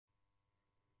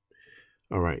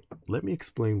All right, let me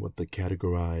explain what the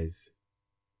categorize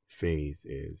phase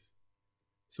is.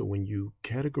 So when you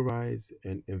categorize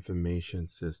an information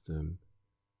system,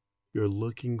 you're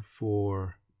looking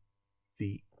for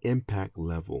the impact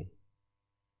level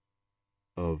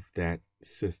of that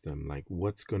system. Like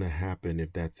what's going to happen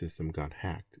if that system got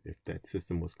hacked, if that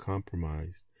system was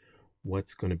compromised,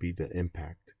 what's going to be the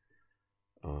impact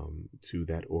to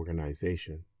that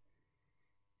organization.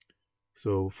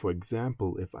 So for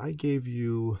example, if I gave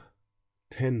you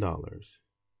 $10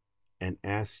 and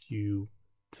asked you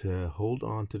to hold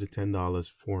on to the $10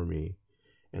 for me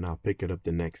and I'll pick it up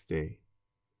the next day.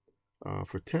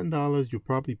 For $10, you'll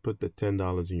probably put the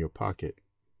 $10 in your pocket,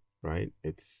 right?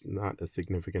 It's not a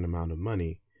significant amount of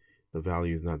money. The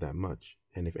value is not that much.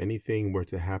 And if anything were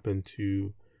to happen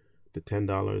to the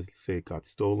 $10, say it got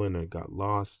stolen or got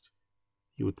lost,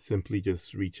 you would simply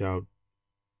just reach out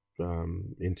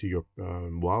into your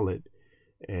wallet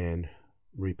and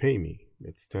repay me.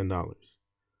 It's $10.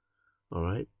 All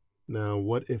right. Now,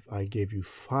 what if I gave you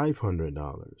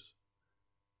 $500?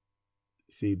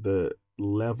 See, the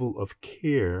level of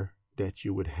care that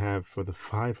you would have for the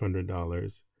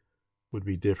 $500 would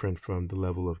be different from the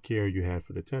level of care you had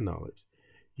for the $10.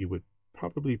 You would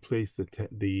probably place the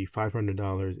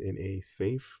 $500 in a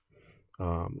safe,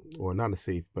 or not a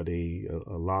safe, but a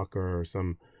locker or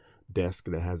some desk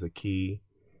that has a key,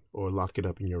 or lock it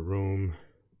up in your room.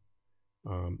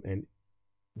 And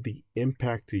the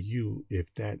impact to you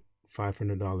if that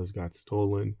 $500 got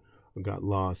stolen or got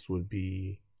lost would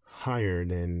be higher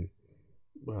than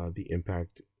the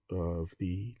impact of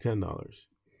the $10.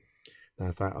 Now,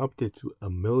 if I upped it to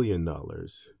 $1 million,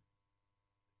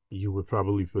 you would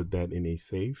probably put that in a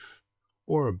safe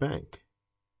or a bank.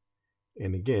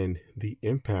 And again, the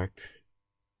impact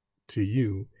to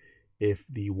you if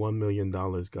the $1 million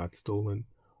got stolen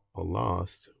or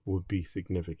lost would be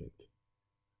significant.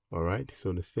 All right,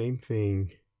 so the same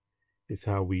thing is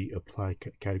how we apply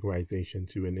categorization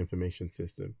to an information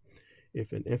system.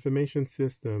 If an information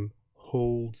system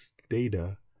holds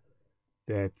data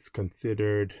that's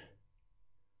considered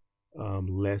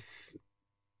less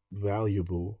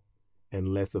valuable and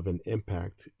less of an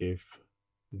impact if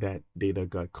that data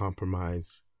got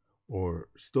compromised or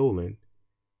stolen,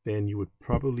 then you would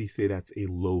probably say that's a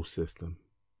low system.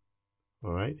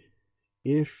 All right.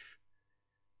 If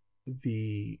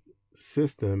the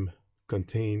system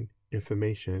contained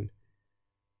information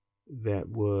that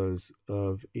was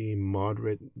of a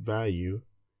moderate value,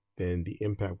 then the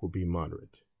impact will be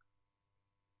moderate.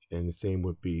 And the same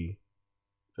would be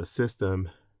a system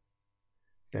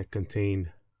that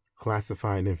contained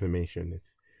classified information.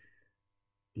 It's,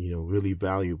 really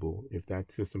valuable. If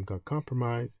that system got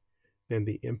compromised, then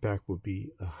the impact would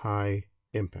be a high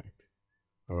impact.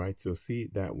 All right, so see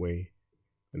it that way.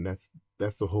 And that's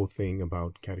the whole thing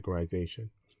about categorization.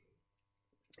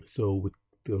 So with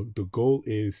the goal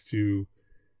is to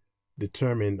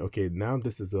determine, okay, now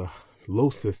this is a low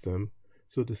system.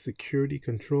 So the security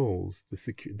controls,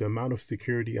 the amount of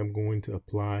security I'm going to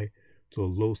apply to a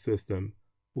low system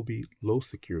will be low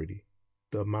security.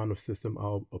 The amount of system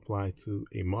I'll apply to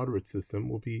a moderate system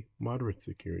will be moderate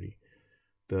security.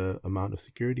 The amount of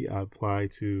security I apply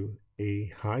to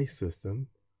a high system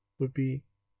would be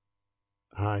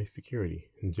high security.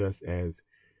 And just as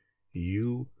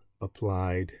you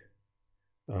applied,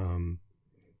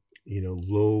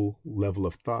 low level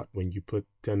of thought when you put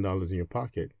 $10 in your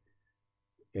pocket,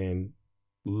 and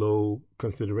low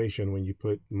consideration when you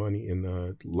put money in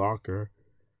a locker,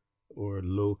 or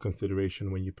low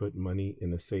consideration when you put money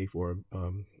in a safe, or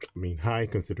high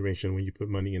consideration when you put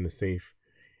money in a safe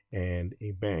and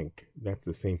a bank. That's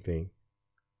the same thing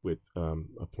with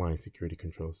applying security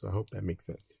controls. So I hope that makes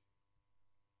sense.